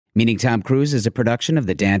Meeting Tom Cruise is a production of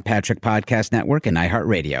the Dan Patrick Podcast Network and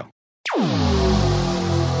iHeartRadio.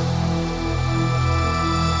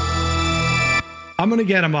 I'm going to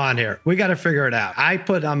get him on here. We got to figure it out.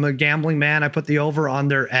 I'm a gambling man. I put the over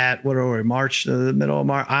under at March, the middle of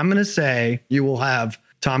March. I'm going to say you will have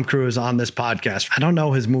Tom Cruise on this podcast. I don't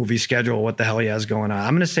know his movie schedule, what the hell he has going on.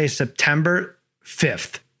 I'm going to say September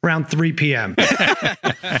 5th, around 3 p.m.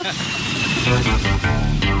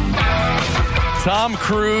 Tom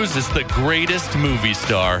Cruise is the greatest movie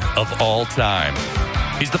star of all time.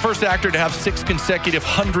 He's the first actor to have 6 consecutive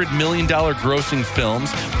 $100 million grossing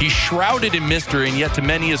films. He's shrouded in mystery, and yet to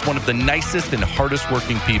many is one of the nicest and hardest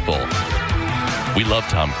working people. We love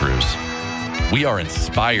Tom Cruise. We are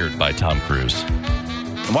inspired by Tom Cruise.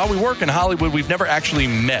 And while we work in Hollywood, we've never actually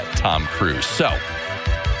met Tom Cruise. So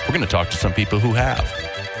we're going to talk to some people who have.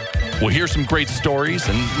 We'll hear some great stories,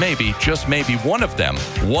 and maybe, just maybe, one of them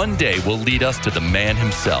one day will lead us to the man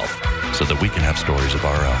himself so that we can have stories of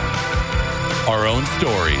our own. Our own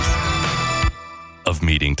stories of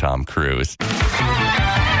meeting Tom Cruise.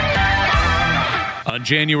 On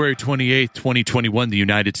January 28th, 2021, the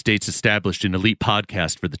United States established an elite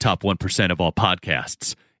podcast for the top 1% of all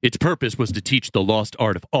podcasts. Its purpose was to teach the lost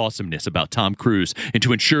art of awesomeness about Tom Cruise and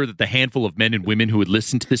to ensure that the handful of men and women who would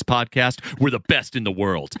listen to this podcast were the best in the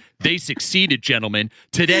world. They succeeded, gentlemen.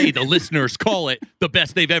 Today, the listeners call it the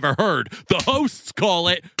best they've ever heard. The hosts call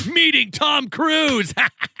it Meeting Tom Cruise.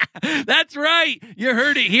 That's right. You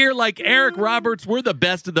heard it here like Eric Roberts. We're the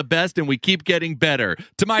best of the best, and we keep getting better.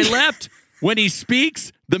 To my left, when he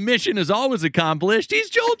speaks, the mission is always accomplished. He's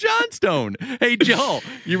Joel Johnstone. Hey, Joel,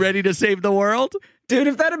 you ready to save the world? Dude,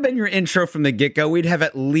 if that had been your intro from the get-go, we'd have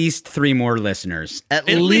at least 3 more listeners. At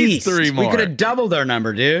least 3 more. We could have doubled our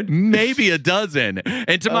number, dude. Maybe a dozen.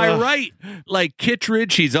 And to my right, like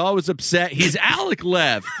Kittredge, he's always upset. He's Alec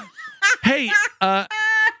Lev. Hey,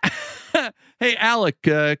 hey, Alec,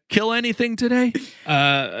 kill anything today?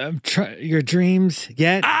 Your dreams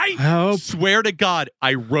yet? I hope. Swear to God,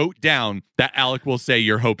 I wrote down that Alec will say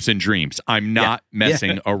your hopes and dreams. I'm not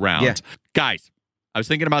messing around. Yeah. Guys, I was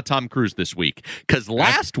thinking about Tom Cruise this week because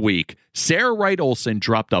last week, Sarah Wright Olsen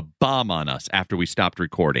dropped a bomb on us after we stopped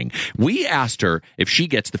recording. We asked her if she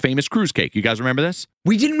gets the famous cruise cake. You guys remember this?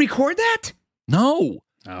 We didn't record that? No.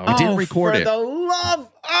 We didn't record it. For the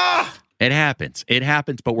love. It happens. It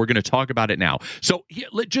happens, but we're going to talk about it now. So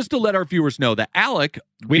just to let our viewers know that Alec...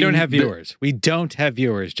 We don't have viewers. We don't have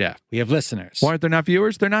viewers, Jeff. We have listeners. Why are they not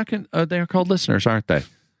viewers? They're not. They're called listeners, aren't they?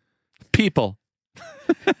 People.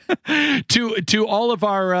 To all of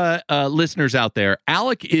our listeners out there,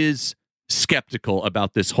 Alec is skeptical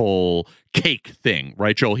about this whole cake thing,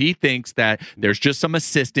 right, Joel? He thinks that there's just some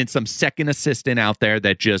assistant, some second assistant out there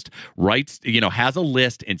that just writes, has a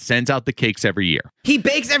list and sends out the cakes every year. He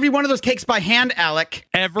bakes every one of those cakes by hand, Alec.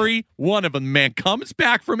 Every one of them, man, comes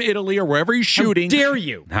back from Italy or wherever he's shooting. How dare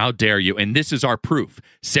you? How dare you? And this is our proof.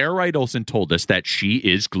 Sarah Wright Olsen told us that she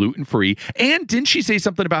is gluten-free. And didn't she say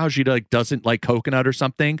something about how she doesn't like coconut or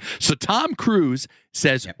something? So Tom Cruise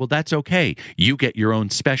says, well, that's okay. You get your own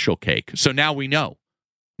special cake. So now we know.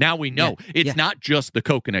 Now we know. It's not just the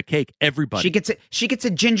coconut cake. Everybody. She gets a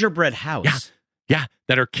gingerbread house. Yeah,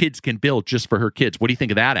 that her kids can build just for her kids. What do you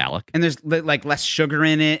think of that, Alec? And there's like less sugar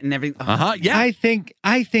in it and everything. Yeah. I think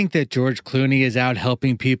that George Clooney is out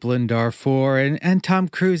helping people in Darfur, and Tom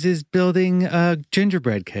Cruise is building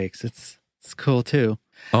gingerbread cakes. It's cool too.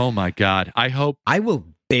 Oh my God! I will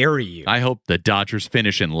bury you. I hope the Dodgers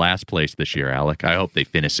finish in last place this year, Alec. I hope they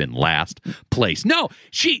finish in last place. No,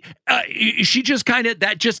 she just kind of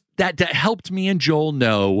that helped me and Joel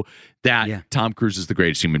know that Tom Cruise is the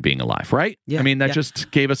greatest human being alive, right? Yeah, I mean, that just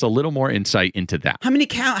gave us a little more insight into that. How many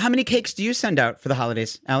cakes do you send out for the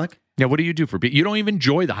holidays, Alec? Yeah, what do you do you don't even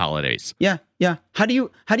enjoy the holidays? Yeah. What do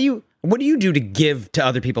you do to give to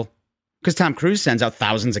other people? Because Tom Cruise sends out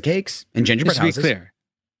thousands of cakes and gingerbread houses.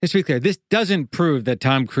 Just to be clear, this doesn't prove that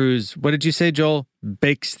Tom Cruise, what did you say, Joel,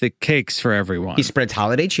 bakes the cakes for everyone. He spreads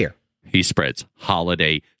holiday cheer. He spreads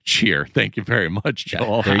holiday cheer. Thank you very much,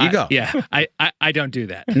 Joel. There you go. I don't do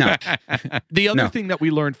that. No. The other thing that we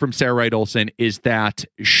learned from Sarah Wright Olsen is that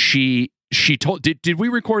she told, did we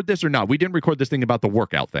record this or not? We didn't record this thing about the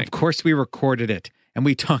workout thing. Of course we recorded it, and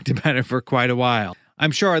we talked about it for quite a while.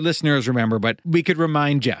 I'm sure our listeners remember, but we could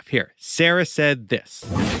remind Jeff. Here, Sarah said this.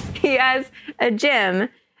 He has a gym,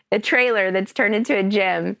 a trailer that's turned into a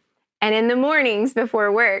gym. And in the mornings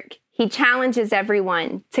before work, he challenges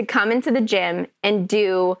everyone to come into the gym and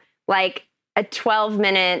do like a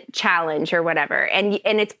 12-minute challenge or whatever. And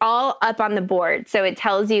it's all up on the board. So it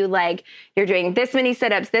tells you like you're doing this many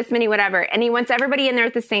sit-ups, this many whatever. And he wants everybody in there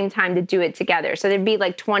at the same time to do it together. So there'd be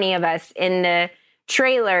like 20 of us in the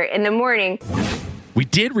trailer in the morning. We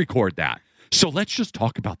did record that. So let's just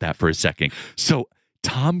talk about that for a second. So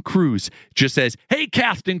Tom Cruise just says, hey,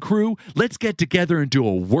 cast and crew, let's get together and do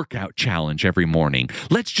a workout challenge every morning.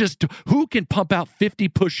 Who can pump out 50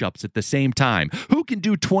 push-ups at the same time? Who can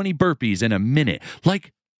do 20 burpees in a minute?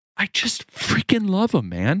 Like, I just freaking love him,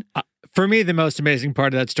 man. For me, the most amazing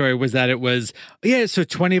part of that story was that it was, so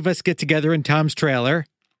 20 of us get together in Tom's trailer.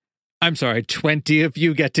 I'm sorry, 20 of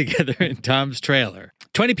you get together in Tom's trailer.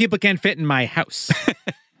 20 people can't fit in my house.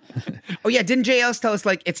 Oh yeah, didn't JLS tell us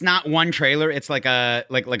like it's not one trailer, it's like a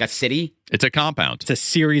city? It's a compound. It's a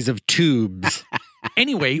series of tubes.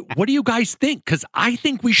 Anyway, what do you guys think? Because I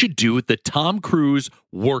think we should do the Tom Cruise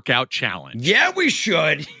workout challenge. Yeah, we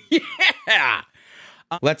should. Yeah.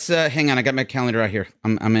 Let's hang on. I got my calendar out here.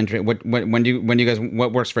 I'm entering. When do you guys?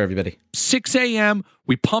 What works for everybody? 6 a.m.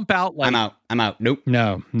 We pump out. Like, I'm out. Nope.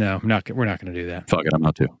 No, we're not going to do that. Fuck it, I'm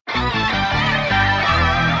out too.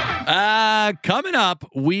 Coming up,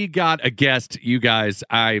 we got a guest. You guys,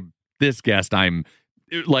 I'm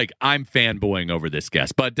fanboying over this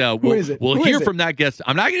guest, but we'll hear from that guest.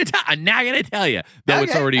 I'm not gonna tell you, though. Okay,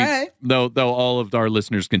 it's already right. though all of our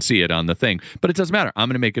listeners can see it on the thing, but it doesn't matter. I'm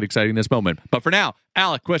gonna make it exciting this moment. But for now,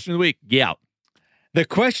 Alec, question of the week. Yeah. The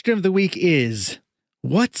question of the week is,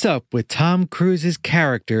 what's up with Tom Cruise's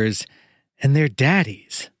characters and their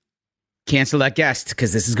daddies? Cancel that guest,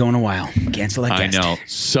 because this is going a while. Cancel that guest. I know.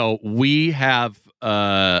 So we have,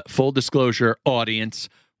 full disclosure, audience,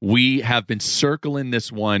 we have been circling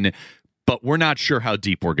this one, but we're not sure how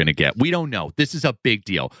deep we're going to get. We don't know. This is a big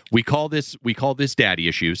deal. We call this daddy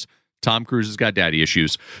issues. Tom Cruise has got daddy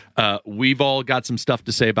issues. We've all got some stuff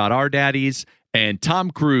to say about our daddies. And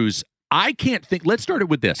Tom Cruise, I can't think. Let's start it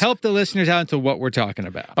with this. Help the listeners out into what we're talking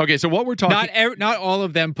about. Okay, so what we're talking... Not all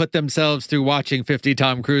of them put themselves through watching 50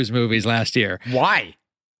 Tom Cruise movies last year. Why?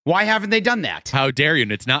 Why haven't they done that? How dare you?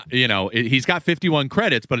 And it's not, he's got 51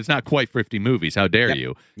 credits, but it's not quite 50 movies. How dare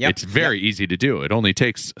you? Yep. It's very easy to do. It only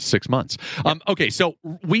takes 6 months. Okay, so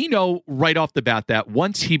we know right off the bat that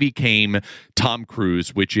once he became Tom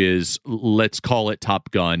Cruise, which is, let's call it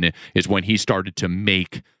Top Gun, is when he started to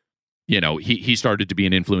make... he started to be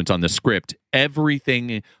an influence on the script.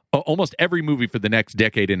 Everything, almost every movie for the next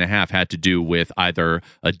decade and a half had to do with either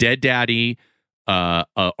a dead daddy, a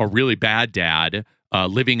really bad dad,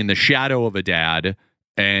 living in the shadow of a dad,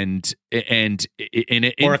 and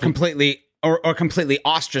completely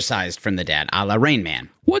ostracized from the dad, a la Rain Man.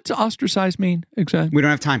 What's ostracized mean exactly? We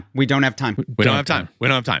don't have time. We don't have time.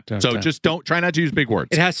 So just try not to use big words.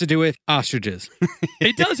 It has to do with ostriches.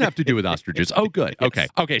 It does have to do with ostriches. Oh, good. Okay.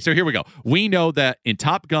 Okay. So here we go. We know that in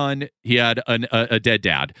Top Gun, he had a dead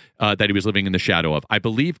dad that he was living in the shadow of. I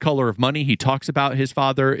believe Color of Money, he talks about his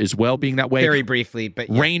father as well being that way. Very briefly, but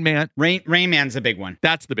yeah. Rain Man. Rain Man's a big one.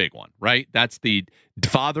 That's the big one, right? That's the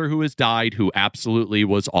father who has died, who absolutely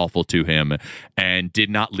was awful to him and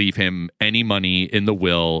did not leave him any money in the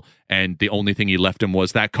will. And the only thing he left him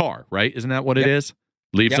was that car, right? Isn't that what it is?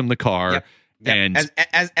 Leaves him the car. Yep. And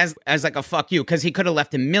as like a fuck you, because he could have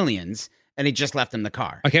left him millions and he just left him the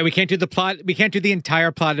car. Okay, we can't do the plot. We can't do the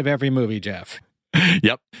entire plot of every movie, Jeff.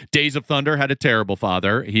 Yep. Days of Thunder had a terrible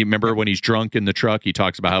father. Remember when he's drunk in the truck, he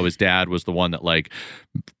talks about how his dad was the one that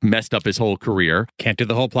messed up his whole career. Can't do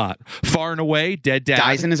the whole plot. Far and Away, dead dad.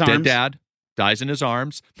 Dies in his arms. Dead dad. Dies in his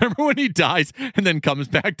arms. Remember when he dies and then comes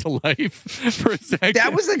back to life for a second?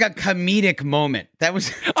 That was like a comedic moment. That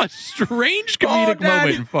was a strange comedic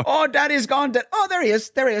moment. Oh, Dad is gone. Oh, there he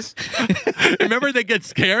is. Remember they get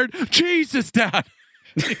scared? Jesus, Dad.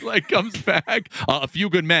 He comes back. A Few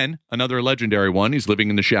Good Men, another legendary one. He's living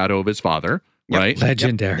in the shadow of his father, right?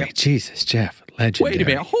 Legendary. Yep. Jesus, Jeff. Legendary. Wait a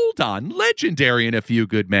minute. Hold on. Legendary in A Few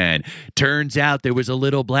Good Men. Turns out there was a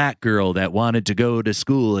little black girl that wanted to go to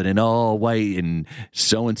school in an all white and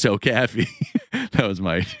so cafe. That was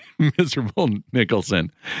my miserable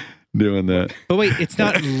Nicholson doing that. But wait, it's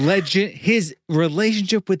not legend. His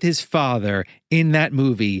relationship with his father in that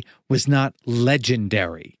movie was not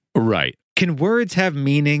legendary. Right. Can words have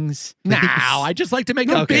meanings? No, I just like to make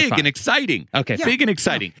them big and exciting. Okay, big and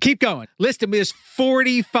exciting. Keep going. Listen, there's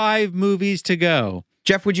 45 movies to go.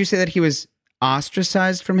 Jeff, would you say that he was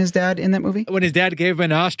ostracized from his dad in that movie? When his dad gave him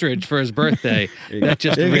an ostrich for his birthday, that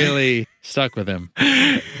just really stuck with him.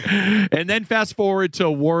 And then fast forward to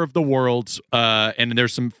War of the Worlds, and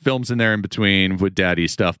there's some films in there in between with daddy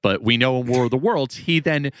stuff, but we know in War of the Worlds, he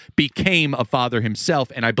then became a father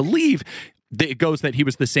himself, and I believe it goes that he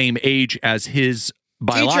was the same age as his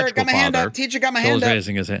biological Teacher, got my father. Hand up. Teacher, got my hand up.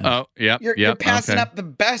 Raising his hand. Oh, yeah. You're passing up the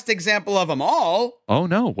best example of them all. Oh,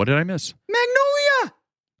 no. What did I miss? Magnolia.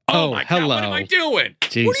 Oh my hello. God. What am I doing?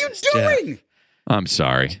 Jesus, what are you doing? I'm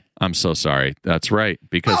sorry. I'm so sorry. That's right.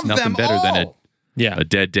 Because Of nothing them better than all. a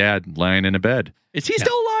dead dad lying in a bed. Is he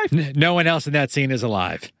still alive? No one else in that scene is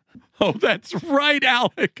alive. Oh, that's right,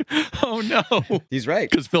 Alec. Oh, no. He's right.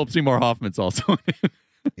 Because Philip Seymour Hoffman's also in it.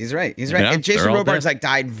 He's right. He's right. Yeah, and Jason they're all Robards dead. like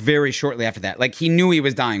died very shortly after that. Like he knew he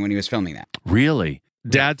was dying when he was filming that. Really?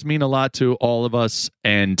 Dads mean a lot to all of us.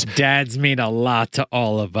 And Dads mean a lot to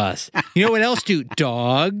all of us. You know what else do?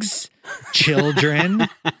 Dogs, children,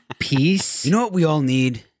 peace. You know what we all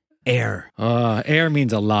need? Air. Air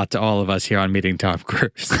means a lot to all of us here on Meeting Tom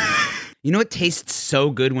Cruise. You know what tastes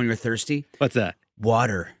so good when you're thirsty? What's that?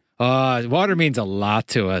 Water. Water means a lot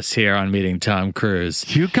to us here on Meeting Tom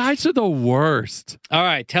Cruise. you guys are the worst. All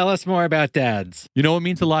right, tell us more about dads. You know what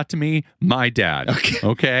means a lot to me? My dad.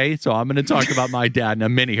 Okay. So I'm going to talk about my dad in a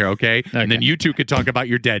minute here, okay? And then you two can talk about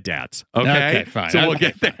your dead dads. Okay. Okay, fine. So we'll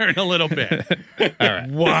Okay, get there in a little bit. All right.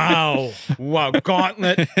 Wow. Wow.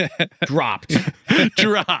 Gauntlet dropped.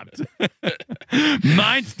 Dropped.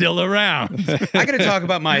 Mine's still around. I got to talk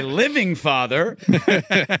about my living father.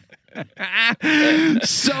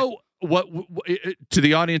 So what to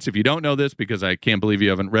the audience, if you don't know this, because I can't believe you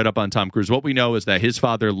haven't read up on Tom Cruise, what we know is that his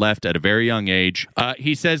father left at a very young age.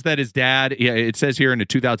 He says that his dad, it says here in a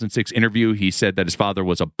 2006 interview, he said that his father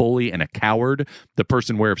was a bully and a coward, the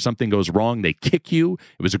person where if something goes wrong, they kick you.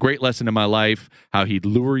 It was a great lesson in my life, how he'd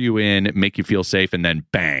lure you in, make you feel safe, and then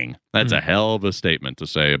bang. That's a hell of a statement to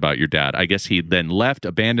say about your dad. I guess he then left,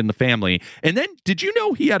 abandoned the family. And then, did you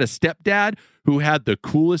know he had a stepdad who had the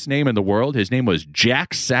coolest name in the world? His name was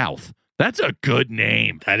Jack South. That's a good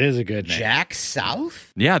name. That is a good name. Jack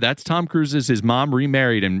South? Yeah, that's Tom Cruise's. His mom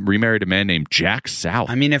remarried a man named Jack South.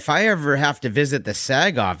 I mean, if I ever have to visit the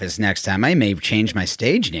SAG office next time, I may change my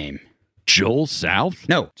stage name. Joel South?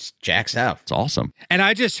 No, it's Jack South. It's awesome. And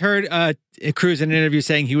I just heard Cruise in an interview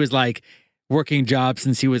saying he was like working jobs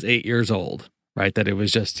since he was 8 years old, right? That it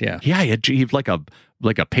was just, yeah. Yeah, he'd like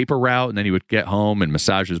a paper route, and then he would get home and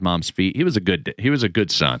massage his mom's feet. He was a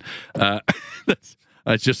good son.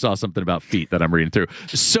 I just saw something about feet that I'm reading through.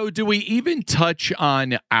 So do we even touch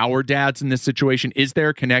on our dads in this situation? Is there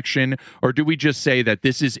a connection? Or do we just say that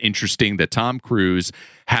this is interesting that Tom Cruise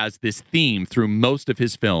has this theme through most of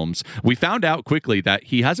his films? We found out quickly that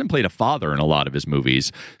he hasn't played a father in a lot of his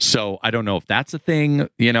movies. So I don't know if that's a thing.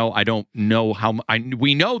 You know, I don't know how.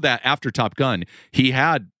 We know that after Top Gun, he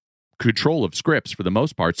had control of scripts for the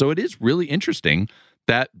most part. So it is really interesting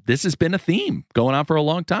that this has been a theme going on for a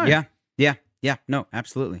long time. Yeah, no,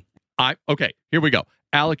 absolutely. Okay, here we go.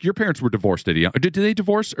 Alec, your parents were divorced at a young. Did they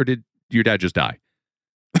divorce, or did your dad just die?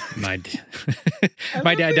 My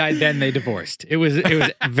dad died, then they divorced. It was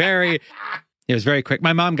very quick.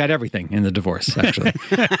 My mom got everything in the divorce, actually.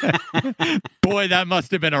 Boy, that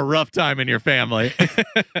must have been a rough time in your family.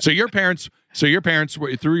 So your parents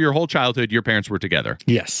were, through your whole childhood, your parents were together.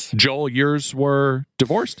 Yes. Joel, yours were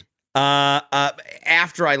divorced?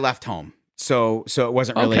 After I left home. So it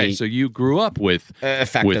wasn't really Okay, so you grew up with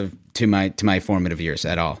effective to my formative years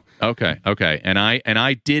at all. Okay. And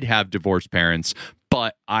I did have divorced parents,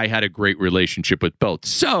 but I had a great relationship with both.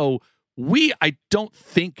 So I don't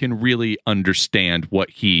think can really understand what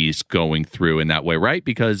he's going through in that way, right?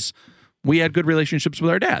 Because we had good relationships with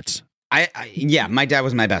our dads. Yeah, my dad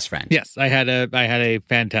was my best friend. Yes, I had a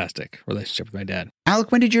fantastic relationship with my dad.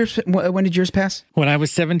 Alec, when did yours pass? When I was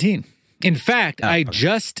 17. In fact, I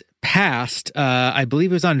just passed, I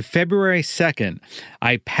believe it was on February 2nd,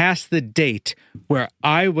 I passed the date where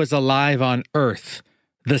I was alive on Earth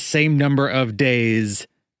the same number of days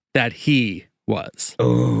that he was.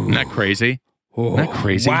 Oh, Isn't that crazy? Isn't that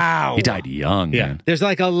crazy? Wow. He died young, Yeah. man. There's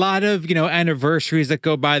like a lot of, anniversaries that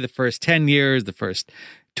go by, the first 10 years, the first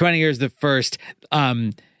 20 years, the first,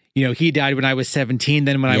 he died when I was 17.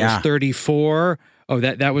 Then when I was 34,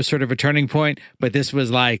 that was sort of a turning point. But this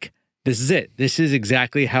was like, this is it. This is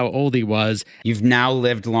exactly how old he was. You've now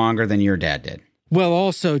lived longer than your dad did. Well,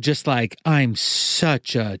 also just like, I'm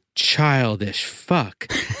such a childish fuck.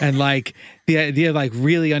 And like the idea of like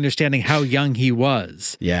really understanding how young he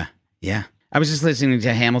was. Yeah. I was just listening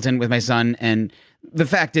to Hamilton with my son, and the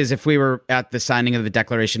fact is, if we were at the signing of the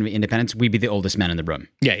Declaration of Independence, we'd be the oldest men in the room.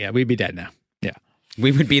 Yeah, we'd be dead now. Yeah.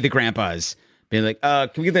 We would be the grandpas. Be like, can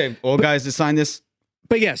we get the old guys to sign this?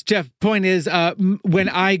 But yes, Jeff, point is, when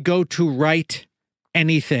I go to write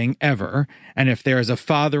anything ever, and if there is a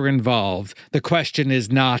father involved, the question is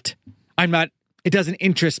it doesn't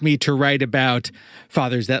interest me to write about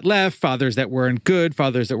fathers that left, fathers that weren't good,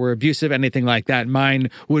 fathers that were abusive, anything like that. Mine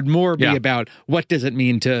would more be about what does it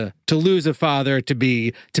mean to lose a father, to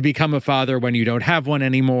become a father when you don't have one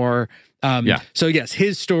anymore. So yes,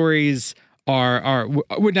 his stories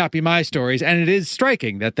would not be my stories. And it is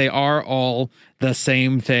striking that they are all the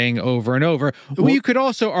same thing over and over. Well, you could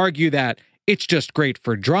also argue that it's just great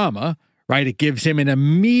for drama, right? It gives him an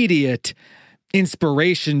immediate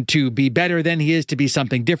inspiration to be better than he is, to be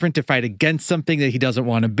something different, to fight against something that he doesn't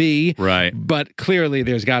want to be. Right. But clearly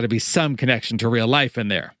there's got to be some connection to real life in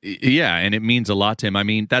there. Yeah, and it means a lot to him. I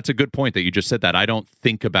mean, that's a good point that you just said that. I don't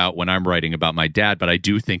think about when I'm writing about my dad, but I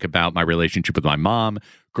do think about my relationship with my mom,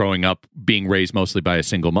 growing up, being raised mostly by a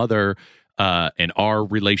single mother, and our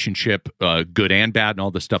relationship, good and bad, and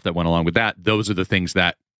all the stuff that went along with that. Those are the things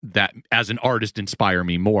that as an artist inspire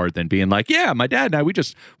me more than being like, yeah, my dad and I,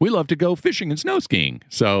 we love to go fishing and snow skiing.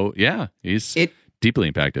 So yeah, he's deeply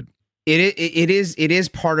impacted. It is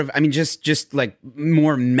part of, I mean, just like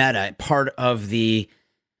more meta, part of the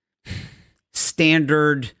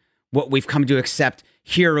standard, what we've come to accept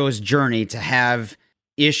hero's journey to have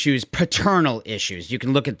issues, paternal issues. You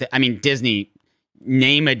can look at Disney,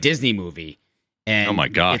 name a Disney movie, and oh my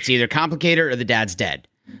gosh, it's either complicated or the dad's dead.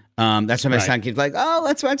 That's why my son keeps like, oh,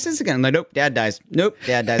 let's watch this again. I'm like, nope, dad dies. Nope,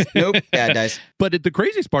 dad dies. Nope, dad dies. But the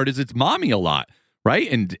craziest part is it's mommy a lot, right?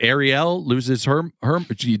 And Ariel loses her.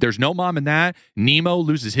 There's no mom in that. Nemo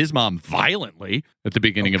loses his mom violently at the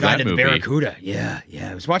beginning of that movie. The Barracuda. Yeah.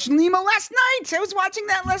 I was watching Nemo last night. I was watching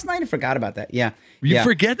that last night. I forgot about that. Yeah. You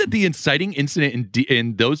forget that the inciting incident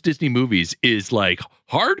in those Disney movies is like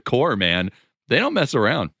hardcore, man. They don't mess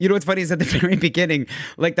around. You know what's funny is at the very beginning,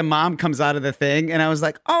 like the mom comes out of the thing, and I was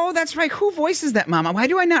like, "Oh, that's right. Who voices that mom? Why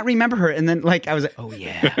do I not remember her?" And then, like, I was like, "Oh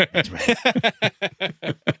yeah, that's right."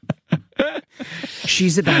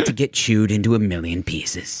 She's about to get chewed into a million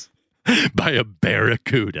pieces by a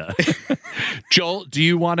barracuda. Joel, do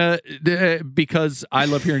you want to? Because I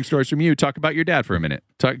love hearing stories from you. Talk about your dad for a minute.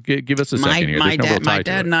 Give us a second here. My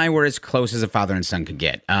dad and I were as close as a father and son could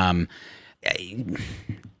get.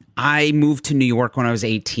 I moved to New York when I was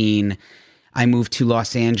 18. I moved to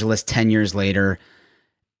Los Angeles 10 years later.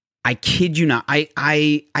 I kid you not.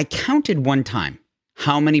 I counted one time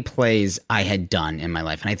how many plays I had done in my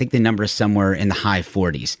life, and I think the number is somewhere in the high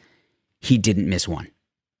 40s. He didn't miss one.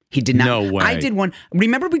 He did not. No way. I did one.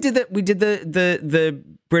 Remember we did the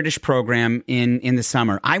British program in the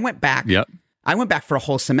summer. I went back. Yep. I went back for a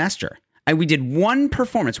whole semester. And we did one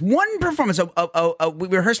performance. We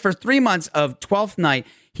rehearsed for 3 months of 12th Night.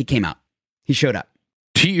 He came out. He showed up.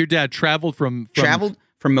 Your dad traveled from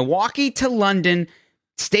Milwaukee to London,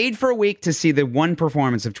 stayed for a week to see the one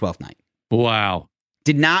performance of 12th Night. Wow.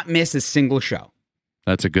 Did not miss a single show.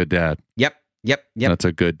 That's a good dad. Yep. That's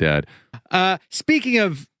a good dad. Speaking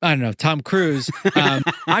of, I don't know, Tom Cruise.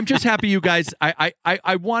 I'm just happy you guys,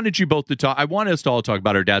 I wanted you both to talk. I wanted us to all talk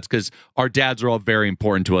about our dads because our dads are all very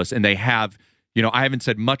important to us, and they have, I haven't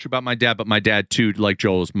said much about my dad, but my dad too, like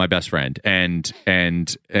Joel, is my best friend, and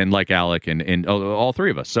like Alec and all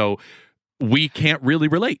three of us. So we can't really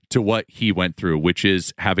relate to what he went through, which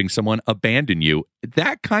is having someone abandon you.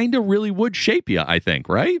 That kind of really would shape you, I think,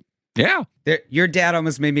 right? Yeah. Your dad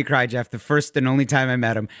almost made me cry, Jeff. The first and only time I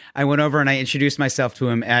met him, I went over and I introduced myself to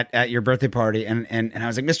him at your birthday party, and I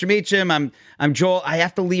was like, "Mr. Meacham, I'm Joel. I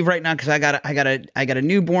have to leave right now because I got a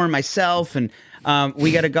newborn myself, and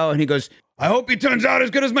we got to go." And he goes, "I hope he turns out as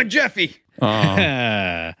good as my Jeffy."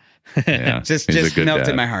 Yeah, just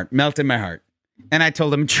melted my heart. Melted my heart. And I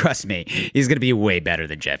told him, "Trust me, he's going to be way better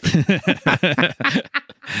than Jeffy."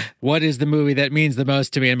 What is the movie that means the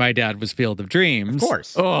most to me and my dad was Field of Dreams. Of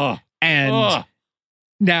course.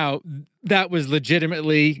 Now that was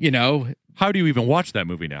legitimately, how do you even watch that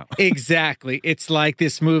movie now? Exactly. It's like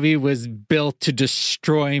this movie was built to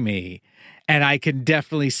destroy me. And I can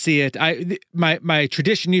definitely see it. My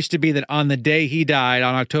tradition used to be that on the day he died,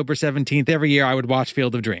 on October 17th, every year I would watch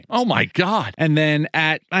Field of Dreams. Oh my God. And then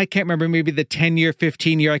I can't remember, maybe the 10-year,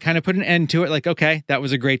 15-year, I kind of put an end to it. Like, okay, that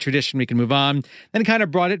was a great tradition. We can move on. Then kind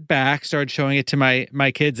of brought it back, started showing it to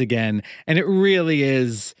my kids again. And it really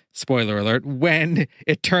is, spoiler alert, when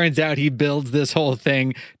it turns out he builds this whole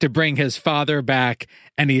thing to bring his father back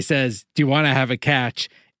and he says, "Do you want to have a catch?"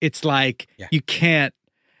 It's like, you can't.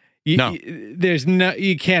 There's no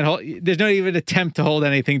even attempt to hold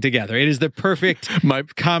anything together. It is the perfect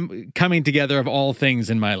coming together of all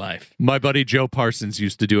things in my life. My buddy Joe Parsons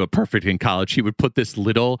used to do a perfect in college. He would put just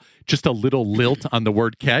a little lilt on the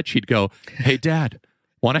word catch. He'd go, "Hey, Dad,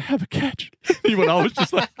 want to have a catch?" He would always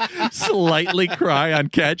just like slightly cry on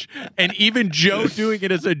catch. And even Joe doing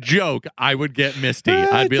it as a joke, I would get misty.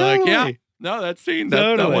 I'd be like, "Yeah, no, that scene,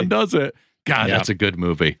 that one does it." God, that's a good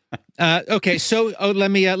movie. Okay, so let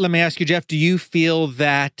me ask you, Jeff. Do you feel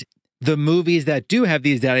that the movies that do have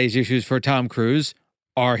these daddy's issues for Tom Cruise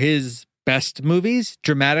are his best movies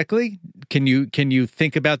dramatically? Can you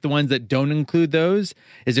think about the ones that don't include those?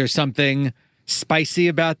 Is there something spicy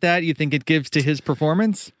about that you think it gives to his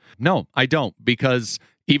performance? No, I don't, because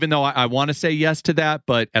even though I want to say yes to that,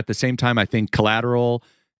 but at the same time, I think Collateral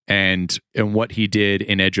and what he did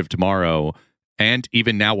in Edge of Tomorrow, and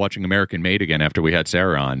even now watching American Made again after we had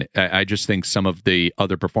Sarah on, I just think some of the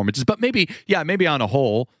other performances, but maybe on a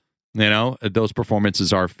whole, those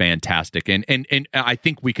performances are fantastic. And I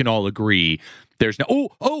think we can all agree there's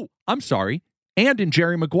no, I'm sorry. And in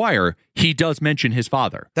Jerry Maguire, he does mention his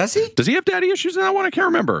father. Does he? Does he have daddy issues in that one? I can't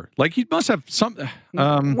remember. Like, he must have some.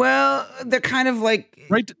 Well, they're kind of like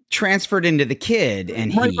transferred into the kid,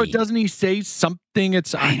 and but doesn't he say something?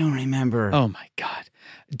 I don't remember. Oh my God,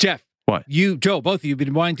 Jeff. What? Joel, both of you have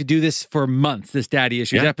been wanting to do this for months. This Daddy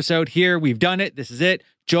Issues episode here, we've done it. This is it.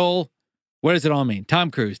 Joel, what does it all mean? Tom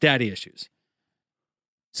Cruise, Daddy Issues.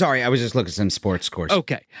 Sorry, I was just looking at some sports scores.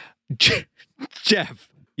 Okay, Jeff.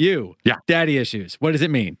 Daddy Issues. What does it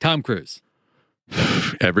mean? Tom Cruise.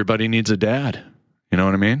 Everybody needs a dad. You know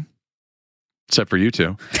what I mean? Except for you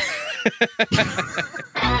two.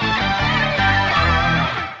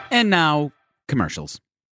 And now, commercials.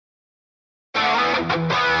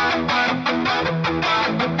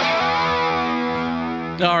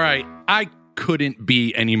 All right. I couldn't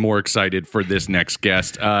be any more excited for this next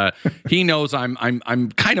guest. He knows I'm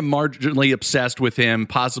kind of marginally obsessed with him,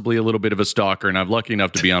 possibly a little bit of a stalker, and I'm lucky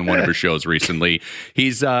enough to be on one of his shows recently.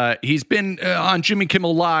 He's been on Jimmy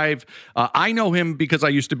Kimmel Live. I know him because I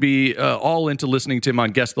used to be all into listening to him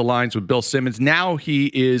on Guess the Lines with Bill Simmons. Now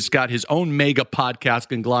he is got his own mega podcast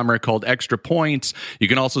conglomerate called Extra Points. You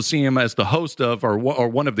can also see him as the host of or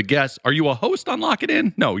one of the guests. Are you a host on Lock It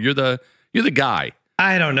In? No, you're the guy.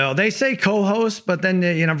 I don't know. They say co-host, but then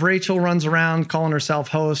Rachel runs around calling herself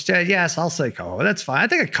host. Yeah, yes, I'll say co-host. That's fine. I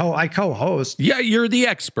think I co-host. Yeah, you're the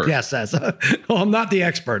expert. Yes, well, I'm not the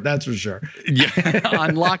expert. That's for sure. Yeah,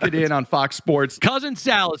 on Lock It In on Fox Sports. Cousin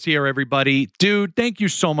Sal is here, everybody. Dude, thank you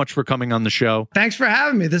so much for coming on the show. Thanks for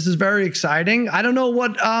having me. This is very exciting. I don't know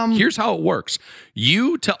what. Here's how it works.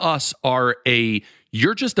 You to us are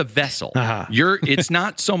you're just a vessel. Uh-huh. It's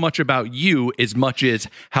not so much about you as much as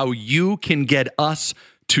how you can get us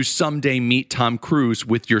to someday meet Tom Cruise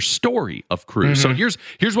with your story of Cruise. Mm-hmm. So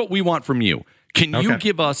here's what we want from you. Can you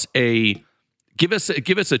give us a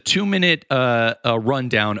 2-minute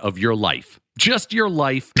rundown of your life? Just your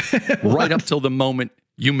life right up till the moment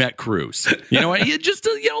you met Cruise. Just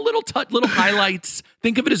little highlights.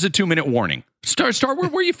 Think of it as a 2-minute warning. Start where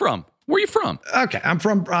are you from? Where are you from? Okay, I'm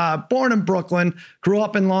from born in Brooklyn, grew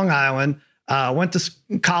up in Long Island, went to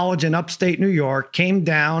college in upstate New York, came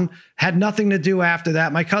down, had nothing to do after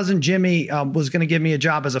that. My cousin Jimmy was going to give me a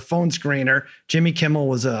job as a phone screener. Jimmy Kimmel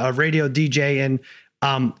was a radio DJ in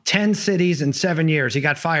 10 cities in 7 years. He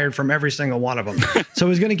got fired from every single one of them. So he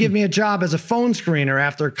was going to give me a job as a phone screener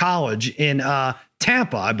after college in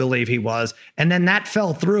Tampa, I believe he was. And then that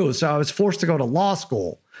fell through. So I was forced to go to law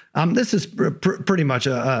school. This is pretty much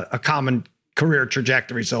a common career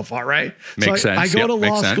trajectory so far, right? Makes sense. I go to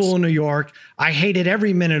law school in New York. I hated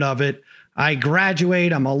every minute of it. I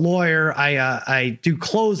graduate. I'm a lawyer. I do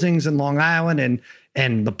closings in Long Island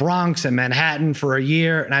and the Bronx and Manhattan for a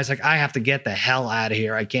year. And I was like, I have to get the hell out of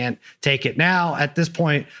here. I can't take it. Now, at this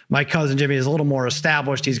point, my cousin Jimmy is a little more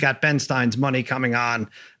established. He's got Ben Stein's Money coming on.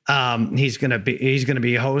 He's gonna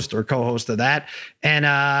be a host or co-host of that, and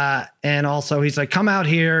also he's like, come out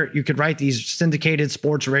here. You could write these syndicated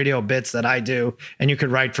sports radio bits that I do, and you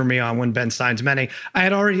could write for me on When Ben Stein's Many. I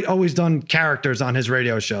had always done characters on his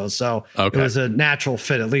radio shows, so it was a natural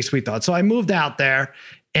fit. At least we thought. So I moved out there,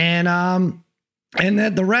 and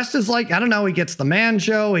then the rest is like, I don't know. He gets the Man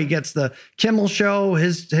Show, he gets the Kimmel Show.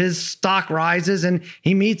 His stock rises, and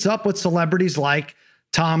he meets up with celebrities like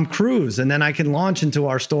Tom Cruise, and then I can launch into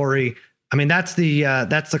our story. I mean, that's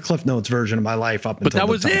the Cliff Notes version of my life up until. But that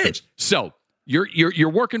was it. Cruise. So you're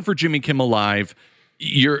working for Jimmy Kimmel Live.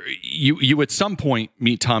 You at some point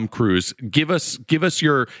meet Tom Cruise. Give us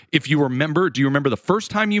your, if you remember. Do you remember the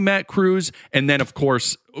first time you met Cruise, and then of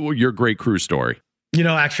course your great Cruise story?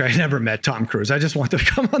 Actually, I never met Tom Cruise. I just wanted to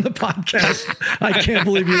come on the podcast. I can't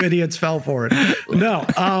believe you idiots fell for it. No.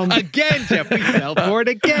 Again, Jeff, we fell for it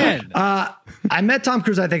again. I met Tom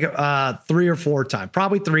Cruise, I think, 3 or 4 times,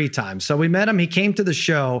 probably 3 times. So we met him. He came to the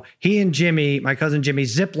show. He and Jimmy, my cousin Jimmy,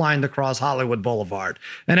 zip-lined across Hollywood Boulevard.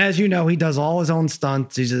 And as you know, he does all his own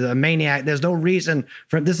stunts. He's a maniac. There's no reason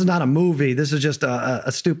for this. Is not a movie. This is just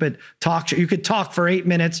a stupid talk show. You could talk for 8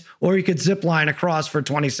 minutes, or you could zip-line across for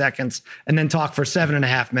 20 seconds and then talk for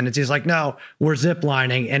 7.5 minutes. He's like, no, we're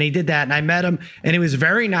zip-lining. And he did that. And I met him, and he was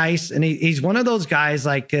very nice. And he's one of those guys,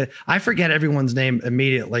 like, I forget everyone's name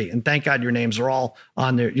immediately. And thank God your names are all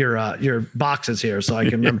on your boxes here, so I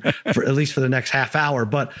can remember for at least for the next half hour.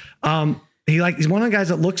 But he's one of the guys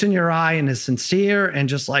that looks in your eye and is sincere and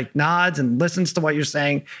just like nods and listens to what you're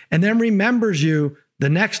saying and then remembers you the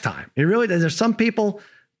next time. He really does. There's some people,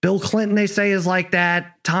 Bill Clinton, they say, is like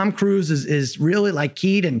that. Tom Cruise is really like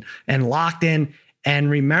keyed and locked in and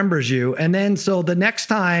remembers you. And then, so the next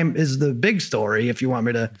time is the big story, if you want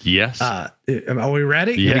me to. Yes. Are we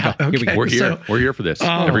ready? Yeah. Okay. Here we go. We're here. We're here for this.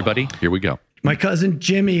 Everybody, here we go. My cousin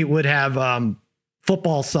Jimmy would have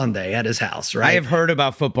football Sunday at his house, right? I have heard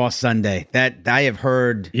about football Sunday. That I have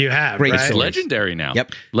heard. You have, great right? It's stories. legendary now.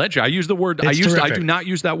 Yep. I use the word. I terrific. do not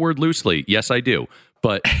use that word loosely. Yes, I do.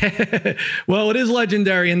 But well, it is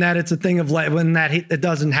legendary in that it's a thing of when it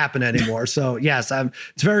doesn't happen anymore. So yes,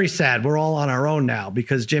 it's very sad. We're all on our own now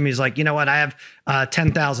because Jimmy's like, you know what? I have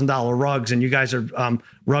 $10,000 rugs and you guys are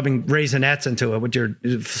rubbing Raisinets into it with your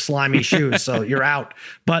slimy shoes. So you're out.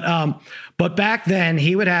 But back then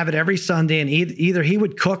he would have it every Sunday, and either he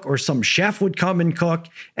would cook or some chef would come and cook.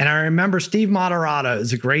 And I remember Steve Moderata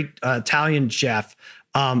is a great Italian chef.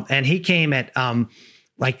 And he came at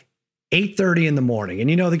like 8:30 in the morning. And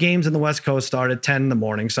you know, the games in the West Coast start at 10 in the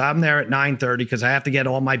morning. So I'm there at 9:30 because I have to get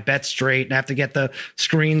all my bets straight and I have to get the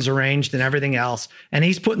screens arranged and everything else. And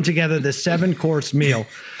he's putting together this 7-course meal.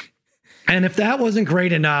 And if that wasn't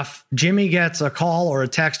great enough, Jimmy gets a call or a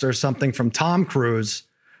text or something from Tom Cruise,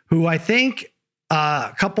 who I think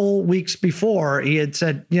a couple weeks before he had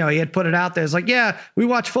said, he had put it out there. It's like, yeah, we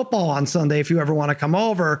watch football on Sunday if you ever want to come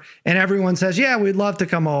over. And everyone says, yeah, we'd love to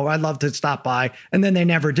come over. I'd love to stop by. And then they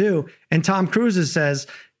never do. And Tom Cruise says,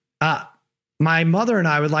 my mother and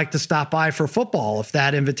I would like to stop by for football if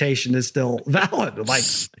that invitation is still valid. Like,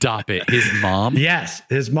 stop it. His mom? Yes,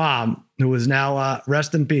 his mom, who is now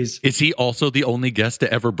rest in peace. Is he also the only guest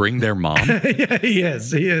to ever bring their mom? Yeah, he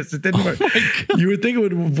is. It didn't work. You would think it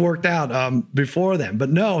would have worked out before then,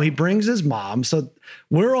 but no, he brings his mom. So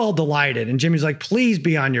we're all delighted. And Jimmy's like, please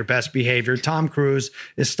be on your best behavior. Tom Cruise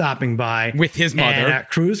is stopping by with his mother. And,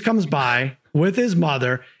 Cruise comes by with his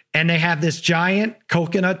mother. And they have this giant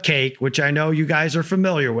coconut cake, which I know you guys are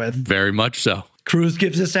familiar with. Very much so. Cruise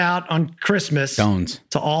gives this out on Christmas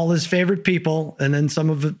to all his favorite people. And then some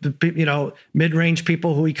of the mid-range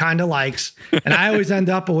people who he kind of likes. And I always end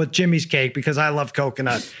up with Jimmy's cake because I love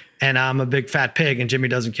coconut. And I'm a big fat pig, and Jimmy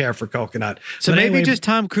doesn't care for coconut. So maybe just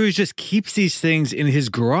Tom Cruise just keeps these things in his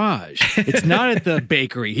garage. It's not at the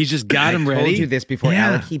bakery. He's just got them ready. I told you this before,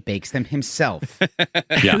 Alec. He bakes them himself.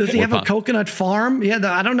 Yeah, does he have a coconut farm? Yeah,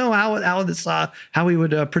 I don't know how he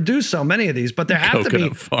would produce so many of these, but there have to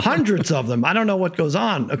be hundreds of them. I don't know what goes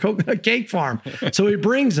on. A coconut cake farm. So he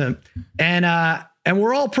brings them, and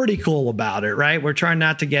we're all pretty cool about it, right? We're trying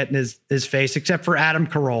not to get in his face, except for Adam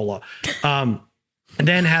Carolla. And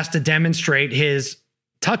then has to demonstrate his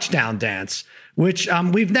touchdown dance, which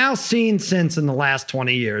we've now seen since in the last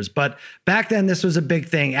 20 years. But back then, this was a big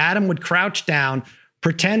thing. Adam would crouch down,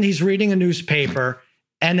 pretend he's reading a newspaper,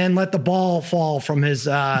 and then let the ball fall from his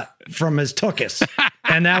tuchus.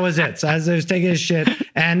 And that was it. So as he was taking his shit.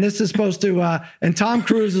 And this is supposed to, and Tom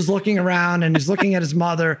Cruise is looking around and he's looking at his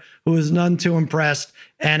mother, who is none too impressed.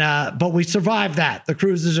 And, but we survived that. The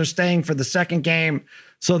Cruises are staying for the second game.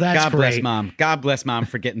 So that's God great. Bless mom. God bless mom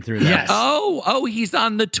for getting through that. Yes. Oh, he's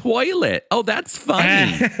on the toilet. Oh, that's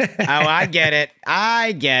funny. I get it.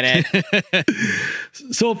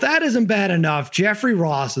 So if that isn't bad enough, Jeffrey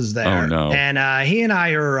Ross is there. Oh, no. And he and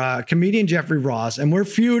I are comedian Jeffrey Ross, and we're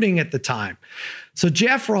feuding at the time. So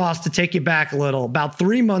Jeff Ross, to take you back a little, about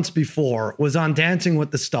 3 months before, was on Dancing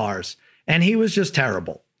with the Stars, and he was just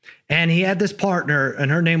terrible. And he had this partner, and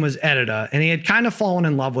her name was Edita, and he had kind of fallen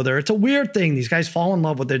in love with her. It's a weird thing. These guys fall in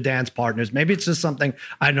love with their dance partners. Maybe it's just something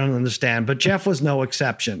I don't understand, but Jeff was no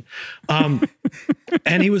exception. And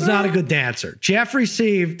he was not a good dancer. Jeff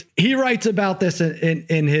he writes about this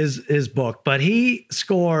in his book, but he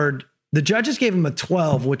scored, the judges gave him a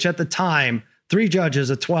 12, which at the time, 3 judges,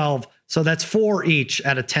 a 12. So that's 4 each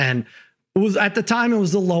out of 10. It was at the time, it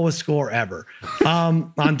was the lowest score ever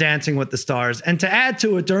on Dancing with the Stars. And to add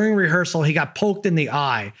to it, during rehearsal, he got poked in the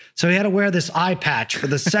eye. So he had to wear this eye patch for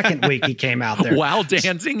the second week he came out there. While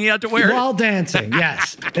dancing, he had to wear it? While dancing,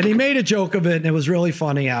 yes. And he made a joke of it, and it was really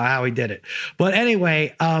funny how he did it. But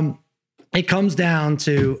anyway, it comes down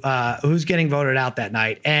to who's getting voted out that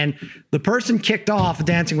night. And the person kicked off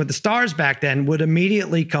Dancing with the Stars back then would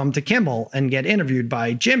immediately come to Kimmel and get interviewed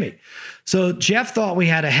by Jimmy. So Jeff thought we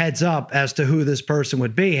had a heads up as to who this person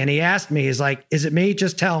would be. And he asked me, he's like, is it me?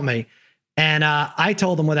 Just tell me. And I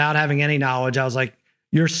told him without having any knowledge, I was like,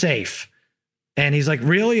 you're safe. And he's like,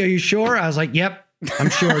 really? Are you sure? I was like, yep,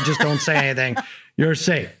 I'm sure. Just don't say anything. You're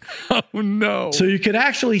safe. Oh, no. So you could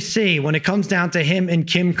actually see when it comes down to him and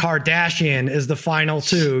Kim Kardashian is the final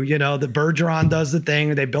two. You know, the Bergeron does the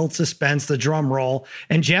thing. They build suspense, the drum roll.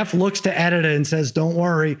 And Jeff looks to edit it and says, don't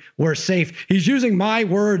worry, we're safe. He's using my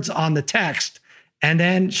words on the text. And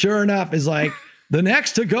then sure enough is like, the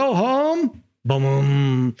next to go home,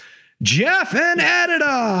 boom, Jeff and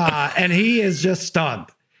Edita. And he is just stunned.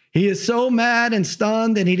 He is so mad and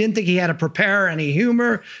stunned, and he didn't think he had to prepare any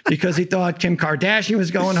humor because he thought Kim Kardashian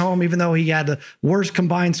was going home, even though he had the worst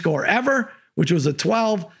combined score ever, which was a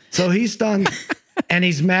 12. So he's stunned, and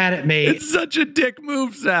he's mad at me. It's such a dick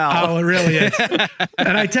move, Sal. Oh, it really is.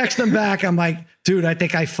 And I text him back. I'm like, dude, I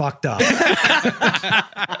think I fucked up.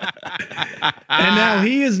 And now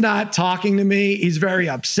he is not talking to me. He's very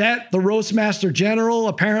upset. The Roastmaster General,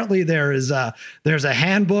 apparently there's a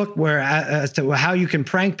handbook where as to how you can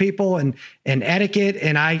prank people and etiquette.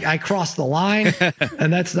 And I crossed the line,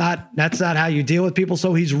 and that's not how you deal with people.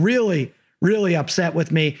 So he's really, really upset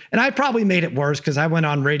with me. And I probably made it worse because I went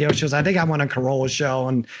on radio shows. I think I went on Carolla's show,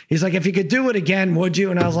 and he's like, if you could do it again, would you?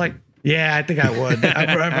 And I was like, yeah, I think I would.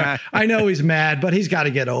 I know he's mad, but he's got to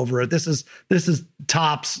get over it. This is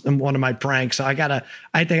tops in one of my pranks. So I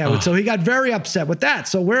think I would. So he got very upset with that.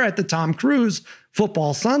 So we're at the Tom Cruise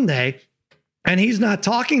Football Sunday, and he's not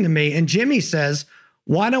talking to me. And Jimmy says,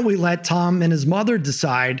 why don't we let Tom and his mother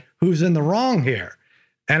decide who's in the wrong here?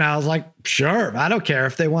 And I was like, sure, I don't care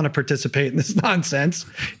if they want to participate in this nonsense.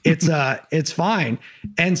 It's fine.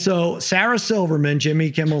 And so Sarah Silverman,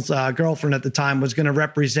 Jimmy Kimmel's girlfriend at the time, was going to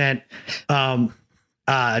represent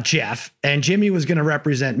Jeff, and Jimmy was going to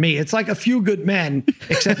represent me. It's like A Few Good Men,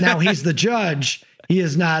 except now he's the judge. He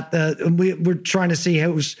is not we're trying to see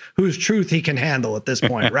whose truth he can handle at this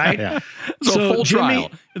point, right? Yeah. So a full trial.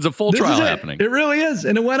 It's a full trial happening. It really is.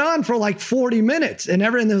 And it went on for like 40 minutes, and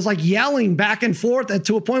there was like yelling back and forth, and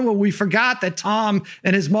to a point where we forgot that Tom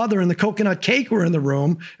and his mother and the coconut cake were in the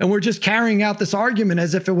room, and we're just carrying out this argument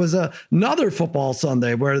as if it was another football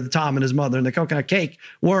Sunday where the Tom and his mother and the coconut cake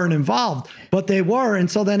weren't involved, but they were. And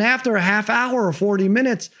so then after a half hour or 40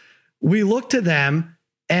 minutes, we looked to them.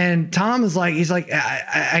 And Tom is like,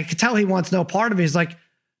 I could tell he wants no part of it. He's like,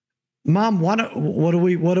 Mom, what do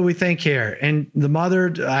we think here? And the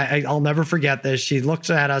mother, I'll never forget this. She looks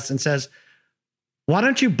at us and says, why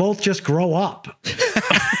don't you both just grow up?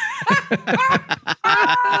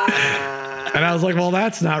 And I was like, well,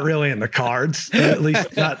 that's not really in the cards. At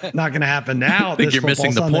least not going to happen now. I think you're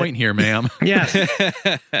missing the point here, ma'am. Yes.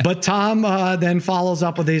 But Tom then follows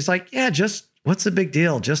up with these like, yeah, just what's the big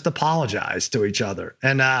deal? Just apologize to each other.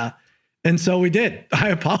 And so we did. I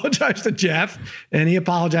apologized to Jeff, and he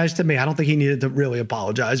apologized to me. I don't think he needed to really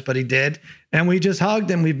apologize, but he did. And we just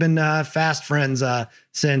hugged, and we've been fast friends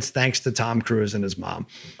since, thanks to Tom Cruise and his mom.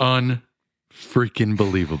 Unfreaking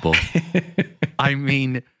believable. I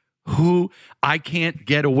mean, I can't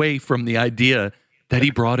get away from the idea that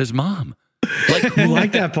he brought his mom. Like, you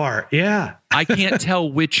like that part? Yeah. I can't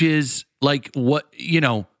tell which is like what,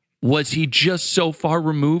 was he just so far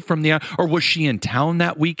removed from or was she in town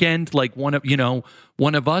that weekend? Like one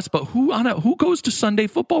of us, but who goes to Sunday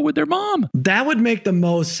football with their mom? That would make the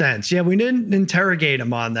most sense. Yeah. We didn't interrogate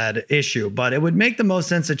him on that issue, but it would make the most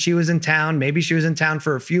sense that she was in town. Maybe she was in town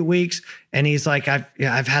for a few weeks, and he's like, I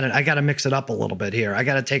got to mix it up a little bit here. I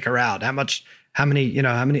got to take her out. How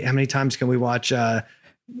many times can we watch,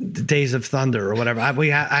 the Days of Thunder or whatever? I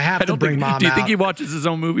have to bring Mom out. Do you think he watches his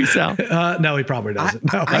own movie, Sal? No, he probably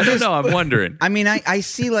doesn't. I don't know. I'm wondering. I mean, I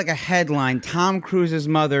see like a headline: Tom Cruise's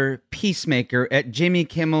mother, peacemaker at Jimmy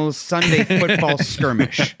Kimmel's Sunday football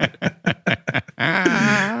skirmish.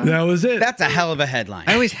 That was it. That's a hell of a headline.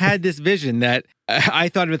 I always had this vision that I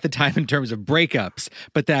thought of it at the time in terms of breakups,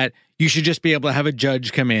 but that you should just be able to have a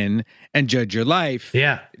judge come in and judge your life.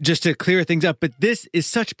 Yeah. Just to clear things up. But this is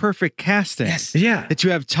such perfect casting. Yes. Yeah. That you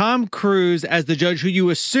have Tom Cruise as the judge who you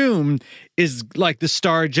assume is like the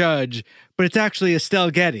star judge, but it's actually Estelle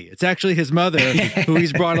Getty. It's actually his mother who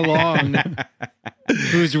he's brought along,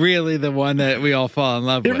 who's really the one that we all fall in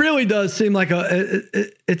love with. It really does seem like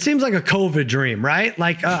it seems like a COVID dream, right?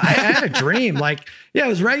 Like I had a dream, like, yeah, it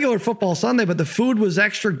was regular football Sunday, but the food was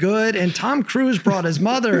extra good. And Tom Cruise brought his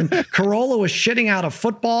mother, and Carolla was shitting out a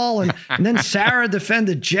football. And then Sarah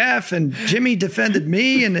defended Jeff, and Jimmy defended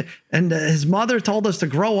me. And his mother told us to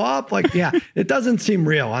grow up. Like, yeah, it doesn't seem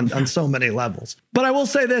real on so many levels. But I will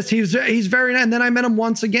say this, he's very nice. And then I met him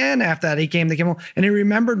once again after that. He came to Kimmel, and he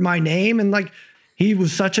remembered my name. And like, he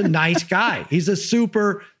was such a nice guy. He's a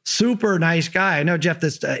super, super nice guy. I know, Jeff,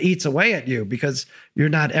 this eats away at you because you're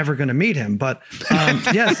not ever going to meet him. But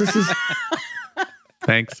yes, this is.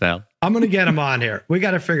 Thanks, Sal. I'm going to get him on here. We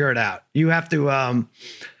got to figure it out. You have to, I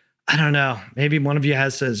don't know, maybe one of you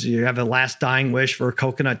says you have a last dying wish for a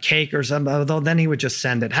coconut cake or something, although then he would just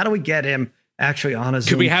send it. How do we get him actually on a Zoom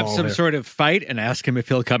Could we have call some here? sort of fight and ask him if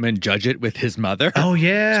he'll come and judge it with his mother? Oh,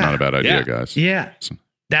 yeah. It's not a bad idea, Yeah. guys. Yeah.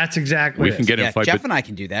 That's exactly We can get him Yeah, fight. Jeff and I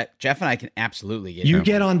can do that. Jeff and I can absolutely get You him.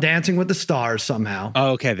 get on Dancing with the Stars somehow.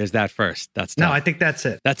 Oh, okay, there's that first. That's No, tough. I think that's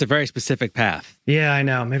it. That's a very specific path. Yeah, I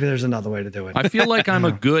know. Maybe there's another way to do it. I feel like I'm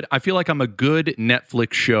a good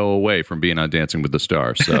Netflix show away from being on Dancing with the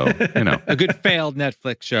Stars. So, you know. A good failed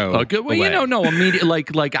Netflix show. A good, well, you away. know, no, immediate,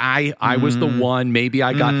 like I was the one. Maybe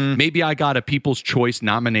I got a People's Choice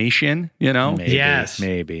nomination. You know, Maybe, Yes.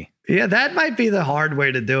 maybe. Yeah, that might be the hard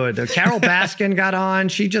way to do it. Carol Baskin got on.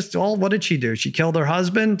 She just, what did she do? She killed her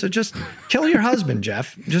husband. To just kill your husband,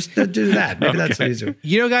 Jeff. Just to do that. Maybe that's easier.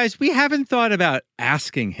 You know, guys, we haven't thought about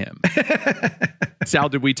asking him. Sal,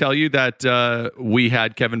 did we tell you that we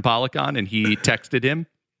had Kevin Pollak on and he texted him?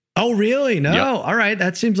 Oh, really? No. Yep. All right.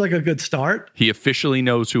 That seems like a good start. He officially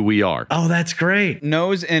knows who we are. Oh, that's great.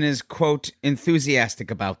 Knows and is, quote,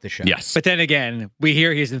 enthusiastic about the show. Yes. But then again, we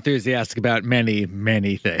hear he's enthusiastic about many,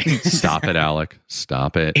 many things. Stop it, Alec.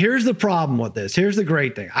 Stop it. Here's the problem with this. Here's the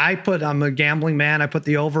great thing. I'm a gambling man. I put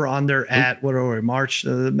the over under at March,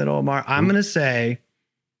 the middle of March. I'm going to say,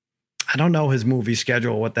 I don't know his movie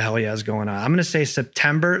schedule, what the hell he has going on. I'm going to say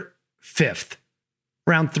September 5th.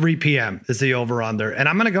 Around 3 p.m. is the over-under. And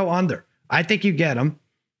I'm going to go under. I think you get him.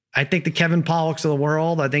 I think the Kevin Pollaks of the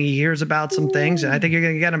world, I think he hears about some things, and I think you're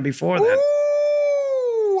going to get him before then.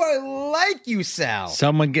 Ooh, I like you, Sal.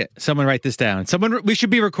 Someone write this down. We should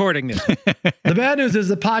be recording this. The bad news is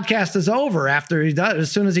the podcast is over after he does,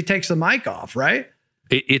 as soon as he takes the mic off, right?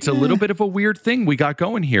 It's a little bit of a weird thing we got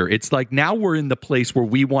going here. It's like now we're in the place where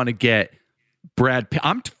we want to get Brad Pitt.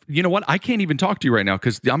 You know what? I can't even talk to you right now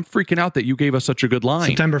because I'm freaking out that you gave us such a good line.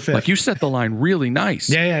 September 5th. Like you set the line really nice.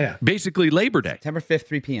 Yeah. Basically Labor Day. September 5th,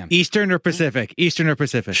 3 p.m. Eastern or Pacific? Eastern or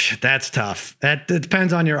Pacific? That's tough. That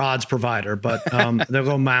depends on your odds provider, but they'll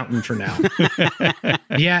go Mountain for now.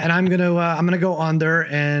 Yeah, and I'm gonna go under,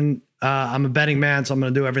 and I'm a betting man, so I'm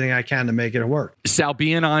gonna do everything I can to make it work. Sal,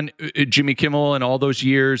 being on Jimmy Kimmel and all those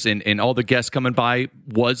years and all the guests coming by,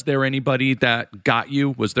 was there anybody that got you?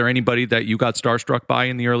 Was there anybody that you got starstruck by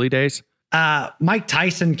in the early days? Mike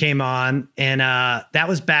Tyson came on, and that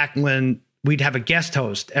was back when we'd have a guest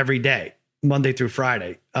host every day, Monday through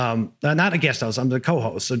Friday. Not a guest host, I'm the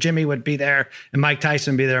co-host. So Jimmy would be there and Mike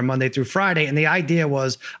Tyson would be there Monday through Friday. And the idea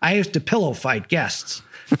was I used to pillow fight guests.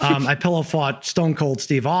 I pillow fought Stone Cold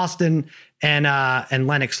Steve Austin and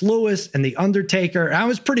Lennox Lewis and The Undertaker. I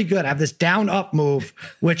was pretty good. I have this down up move,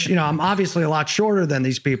 which, you know, I'm obviously a lot shorter than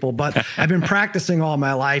these people, but I've been practicing all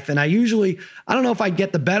my life. And I don't know if I'd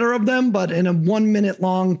get the better of them, but in a 1 minute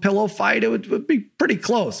long pillow fight, it would be pretty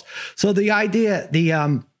close. So the idea,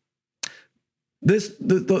 the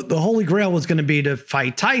Holy Grail was going to be to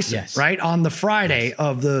fight Tyson, Yes. right? On the Friday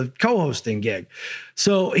of the co-hosting gig.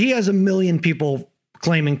 So he has 1 million people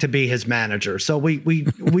claiming to be his manager. So we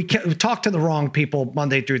talked to the wrong people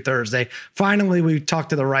Monday through Thursday. Finally, we talked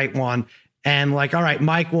to the right one, and like, all right,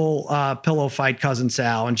 Mike will pillow fight Cousin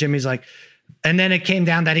Sal. And Jimmy's like, and then it came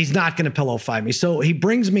down that he's not going to pillow fight me. So he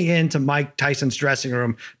brings me into Mike Tyson's dressing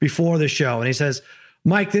room before the show, and he says,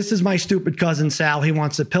 Mike, this is my stupid cousin Sal. He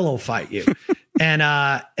wants to pillow fight you.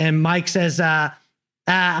 And Mike says,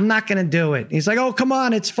 I'm not going to do it. He's like, oh, come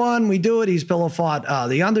on. It's fun. We do it. He's pillow fought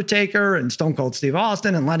The Undertaker and Stone Cold Steve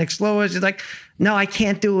Austin and Lennox Lewis. He's like, no, I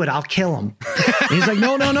can't do it. I'll kill him. He's like,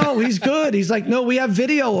 no. He's good. He's like, no, we have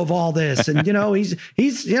video of all this. And, you know, he's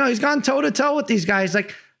gone toe to toe with these guys.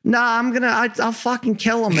 Like, no, I'll fucking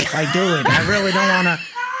kill him if I do it. I really don't want to.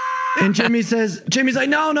 And Jimmy's like,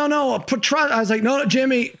 no, put trust. I was like, no,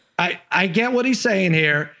 Jimmy, I get what he's saying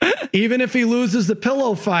here. Even if he loses the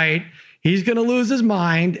pillow fight, he's going to lose his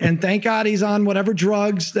mind. And thank God he's on whatever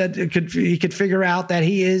drugs that he could figure out that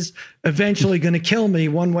he is eventually going to kill me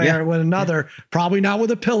one way or another. Probably not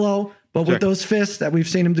with a pillow, but with those fists that we've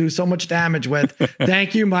seen him do so much damage with.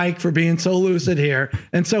 Thank you, Mike, for being so lucid here.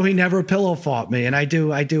 And so he never pillow fought me. And I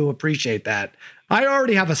do appreciate that. I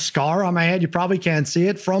already have a scar on my head. You probably can't see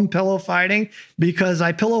it from pillow fighting because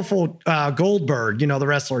I pillow fought Goldberg, the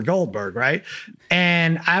wrestler Goldberg, right?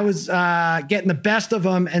 And I was getting the best of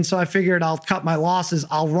him. And so I figured I'll cut my losses.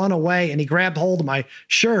 I'll run away. And he grabbed hold of my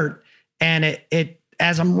shirt. And it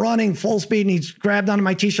as I'm running full speed, and he grabbed onto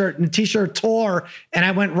my t-shirt, and the t-shirt tore. And I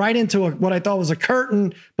went right into what I thought was a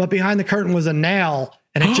curtain, but behind the curtain was a nail.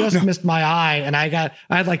 And it just missed my eye, and I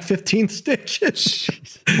had like 15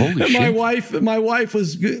 stitches. Holy shit. My wife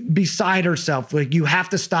was beside herself. Like, you have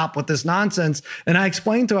to stop with this nonsense. And I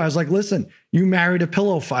explained to her, I was like, listen, you married a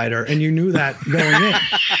pillow fighter, and you knew that going in.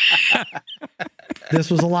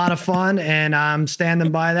 This was a lot of fun, and I'm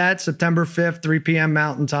standing by that. September 5th, 3 p.m.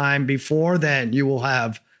 Mountain Time. Before then, you will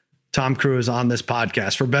have Tom Cruise on this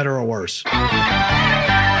podcast, for better or worse.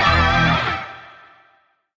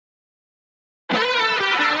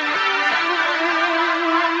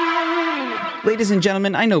 Ladies and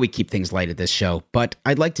gentlemen, I know we keep things light at this show, but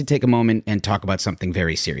I'd like to take a moment and talk about something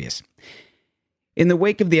very serious. In the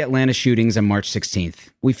wake of the Atlanta shootings on March 16th,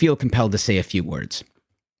 we feel compelled to say a few words.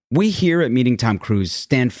 We here at Meeting Tom Cruise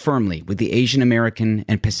stand firmly with the Asian American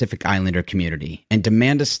and Pacific Islander community and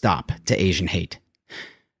demand a stop to Asian hate.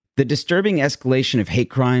 The disturbing escalation of hate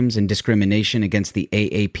crimes and discrimination against the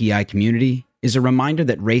AAPI community is a reminder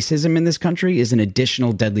that racism in this country is an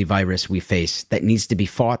additional deadly virus we face that needs to be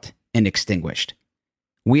fought and extinguished.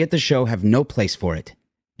 We at the show have no place for it,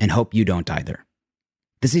 and hope you don't either.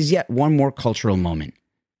 This is yet one more cultural moment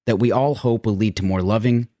that we all hope will lead to more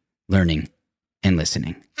loving, learning, and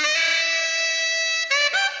listening.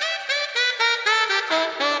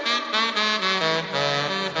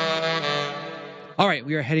 All right,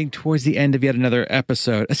 we are heading towards the end of yet another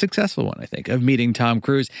episode, a successful one, I think, of Meeting Tom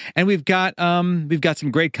Cruise, and we've got some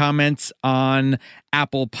great comments on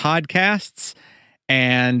Apple Podcasts.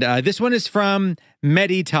 And this one is from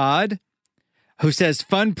Medi Todd, who says,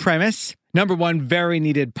 fun premise. Number 1, very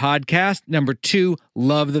needed podcast. Number 2,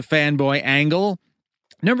 love the fanboy angle.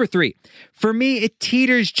 Number 3, for me, it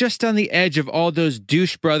teeters just on the edge of all those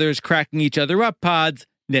douche brothers cracking each other up pods.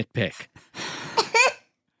 Nitpick.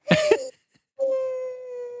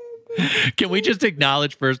 Can we just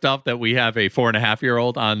acknowledge first off that we have a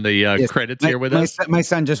 4.5-year-old on the credits here with us? My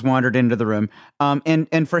son just wandered into the room.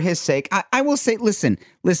 And for his sake, I will say, listen,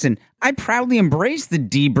 I proudly embrace the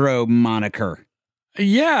D-Bro moniker.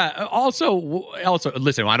 Yeah. Also,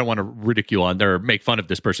 listen, I don't want to ridicule or make fun of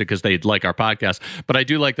this person because they like our podcast, but I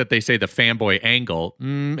do like that they say the fanboy angle.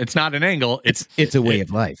 It's not an angle. It's a way of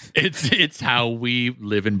life. It's how we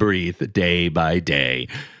live and breathe day by day.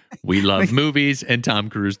 We love movies and Tom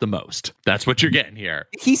Cruise the most. That's what you're getting here.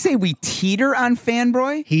 Did he say we teeter on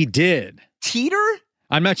fanboy? He did. Teeter?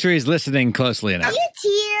 I'm not sure he's listening closely enough. You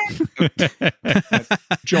tear.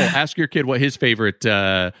 Joel, ask your kid what his favorite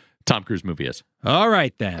Tom Cruise movie is. All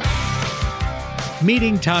right, then.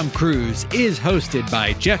 Meeting Tom Cruise is hosted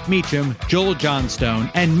by Jeff Meacham, Joel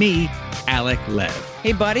Johnstone, and me, Alec Lev.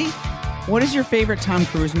 Hey, buddy, what is your favorite Tom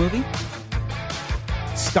Cruise movie?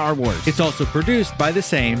 Star Wars. It's also produced by the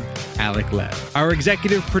same Alec Lev. Our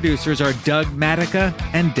executive producers are Doug Matica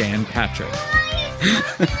and Dan Patrick. I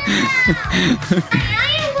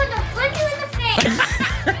am going to punch you in the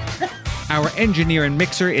face. Our engineer and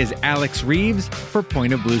mixer is Alex Reeves for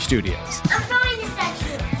Point of Blue Studios. I'm throwing this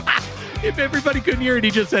at you. If everybody couldn't hear it,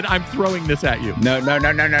 he just said, I'm throwing this at you. No.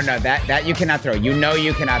 That you cannot throw. You know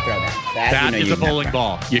you cannot throw that. That is a bowling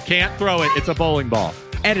ball. You can't throw it. It's a bowling ball.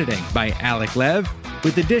 Editing by Alec Lev,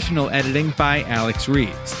 with additional editing by Alex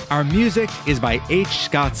Reeves. Our music is by H.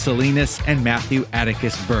 Scott Salinas and Matthew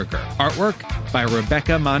Atticus Berger. Artwork by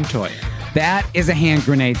Rebecca Montoya. That is a hand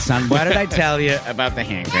grenade, son. What did I tell you about the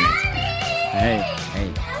hand grenade? Hey.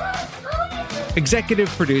 Executive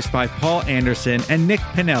produced by Paul Anderson and Nick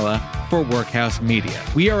Pinella for Workhouse Media.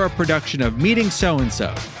 We are a production of Meeting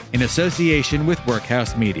So-and-So in association with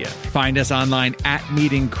Workhouse Media. Find us online at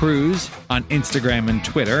Meeting Cruise on Instagram and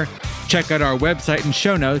Twitter. Check out our website and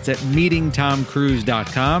show notes at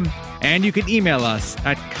meetingtomcruise.com. And you can email us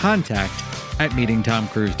at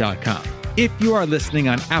contact@meetingtomcruise.com. If you are listening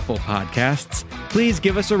on Apple Podcasts, please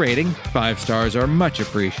give us a rating. 5 stars are much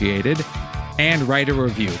appreciated. And write a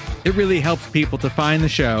review. It really helps people to find the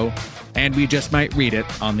show, and we just might read it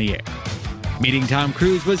on the air. Meeting Tom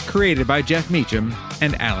Cruise was created by Jeff Meacham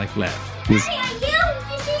and Alec Lev.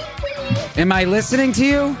 Am I listening to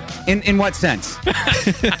you? In what sense?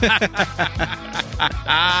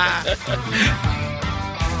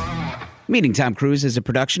 Meeting Tom Cruise is a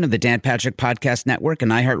production of the Dan Patrick Podcast Network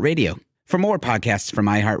and iHeartRadio. For more podcasts from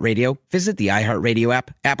iHeartRadio, visit the iHeartRadio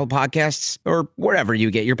app, Apple Podcasts, or wherever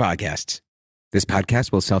you get your podcasts. This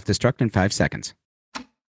podcast will self-destruct in 5 seconds.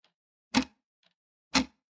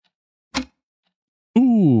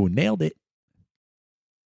 Ooh, nailed it.